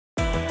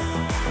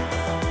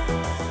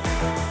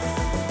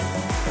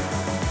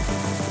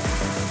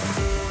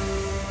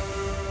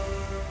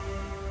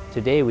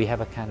today we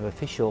have a kind of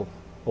official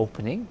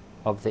opening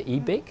of the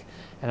e-bic,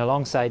 and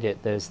alongside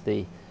it there's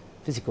the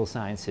physical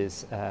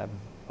sciences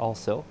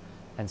also.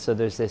 And so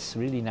there's this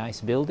really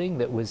nice building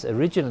that was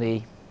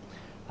originally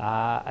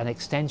an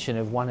extension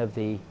of one of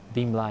the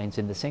beam lines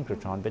in the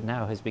synchrotron, but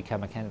now has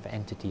become a kind of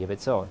entity of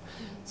its own.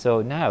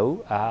 So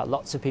now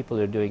lots of people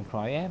are doing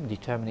cryo-em,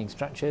 determining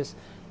structures.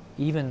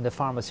 Even the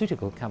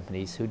pharmaceutical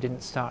companies who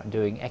didn't start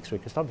doing X-ray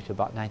crystallography till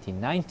about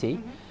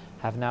 1990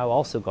 have now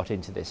also got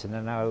into this, and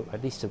are now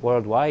at least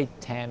worldwide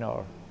 10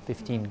 or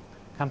 15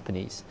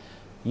 companies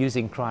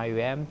using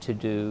cryo-em to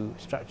do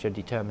structure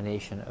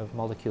determination of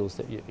molecules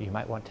that you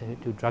might want to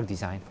do drug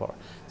design for.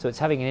 So it's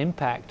having an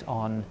impact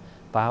on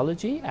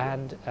biology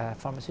and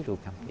pharmaceutical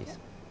companies.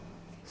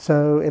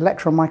 So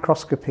electron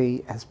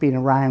microscopy has been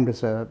around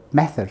as a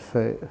method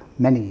for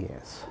many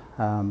years.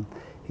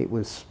 It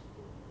was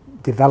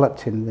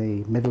developed in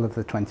the middle of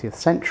the 20th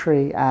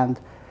century and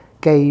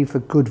gave a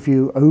good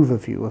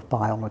overview of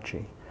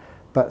biology.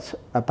 But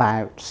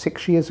about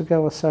 6 years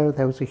ago or so,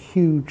 there was a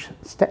huge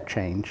step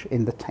change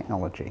in the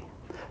technology.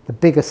 The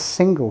biggest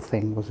single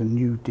thing was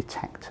new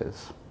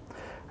detectors,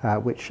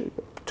 which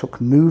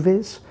took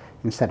movies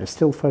instead of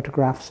still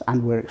photographs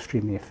and were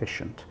extremely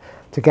efficient.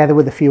 Together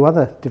with a few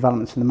other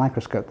developments in the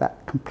microscope,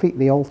 that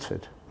completely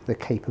altered the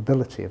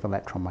capability of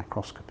electron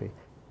microscopy.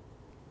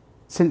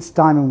 Since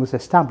Diamond was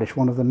established,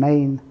 one of the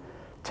main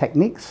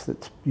techniques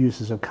that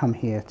users have come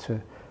here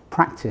to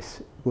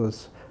practice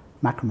was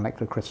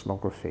macromolecular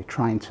crystallography,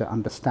 trying to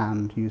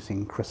understand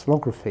using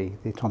crystallography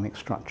the atomic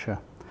structure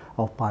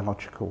of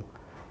biological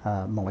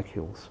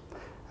molecules.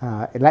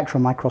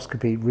 Electron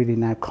microscopy really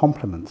now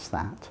complements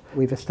that.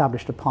 We've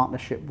established a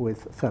partnership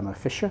with Thermo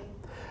Fisher,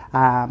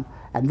 and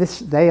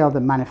they are the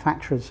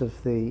manufacturers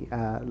of the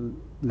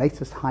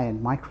latest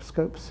high-end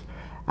microscopes,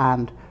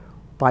 and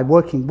by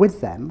working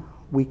with them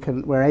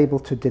we're able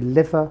to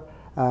deliver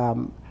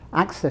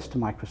access to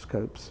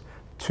microscopes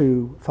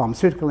to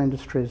pharmaceutical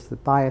industries, the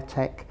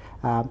biotech,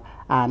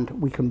 and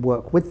we can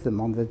work with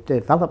them on the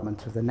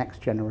development of the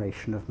next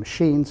generation of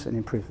machines and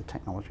improve the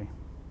technology.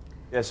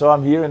 Yeah, so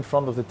I'm here in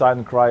front of the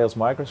Titan Cryos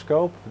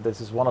microscope. This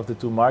is one of the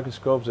two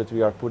microscopes that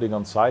we are putting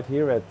on site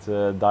here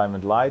at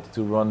Diamond Light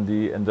to run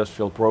the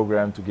industrial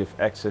program to give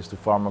access to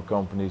pharma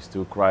companies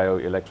to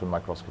cryo-electron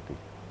microscopy.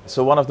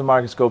 So one of the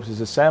microscopes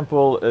is a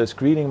sample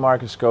screening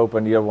microscope,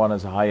 and the other one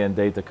is a high-end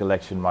data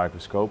collection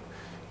microscope,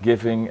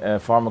 giving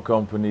pharma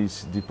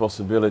companies the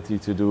possibility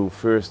to do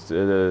first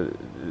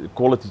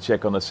quality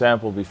check on a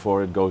sample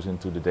before it goes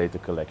into the data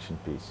collection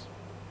piece.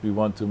 We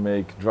want to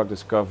make drug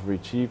discovery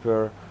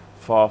cheaper,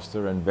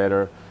 faster and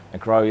better,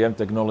 and cryo-em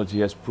technology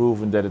has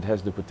proven that it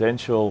has the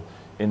potential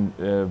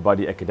by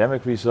the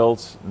academic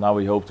results. Now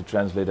we hope to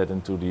translate that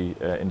into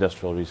the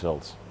industrial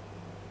results.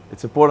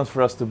 It's important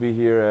for us to be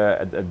here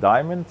at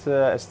Diamond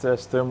as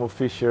Thermo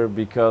Fisher,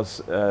 because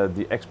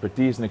the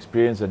expertise and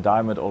experience that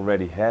Diamond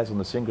already has on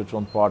the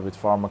synchrotron part with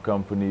pharma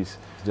companies,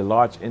 the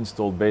large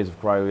installed base of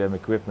cryo-em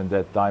equipment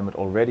that Diamond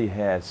already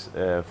has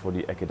for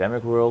the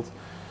academic world,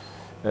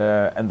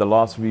 and the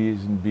last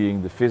reason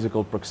being the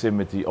physical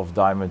proximity of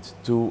Diamond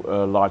to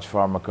large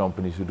pharma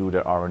companies who do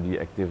their R&D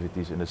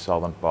activities in the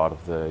southern part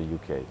of the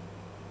UK.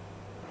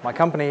 My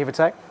company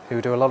e-bic, who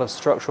do a lot of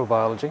structural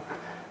biology,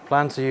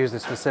 plan to use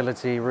this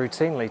facility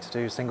routinely to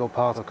do single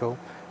particle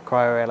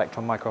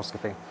cryo-electron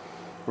microscopy,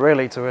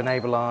 really to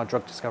enable our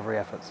drug discovery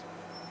efforts.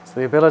 So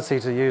the ability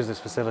to use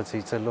this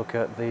facility to look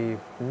at the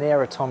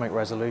near atomic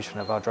resolution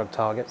of our drug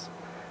targets,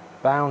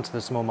 bound to the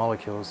small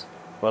molecules,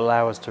 will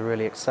allow us to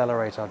really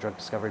accelerate our drug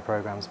discovery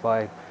programs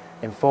by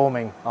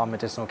informing our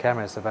medicinal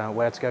chemists about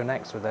where to go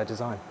next with their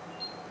design.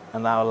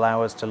 And that will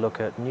allow us to look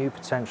at new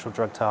potential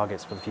drug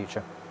targets for the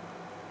future.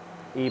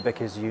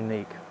 e-bic is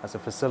unique as a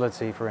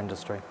facility for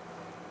industry.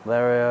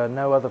 There are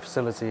no other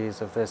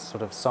facilities of this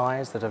sort of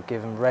size that have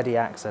given ready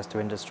access to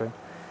industry.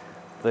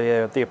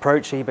 The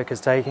approach e-bic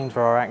is taking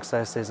for our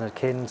access is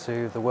akin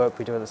to the work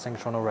we do at the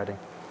synchrotron already.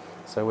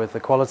 So with the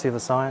quality of the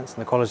science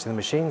and the quality of the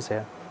machines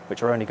here,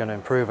 which are only going to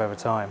improve over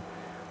time,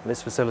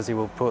 this facility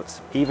will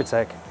put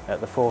e-bic at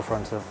the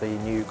forefront of the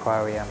new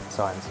cryo-em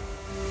science.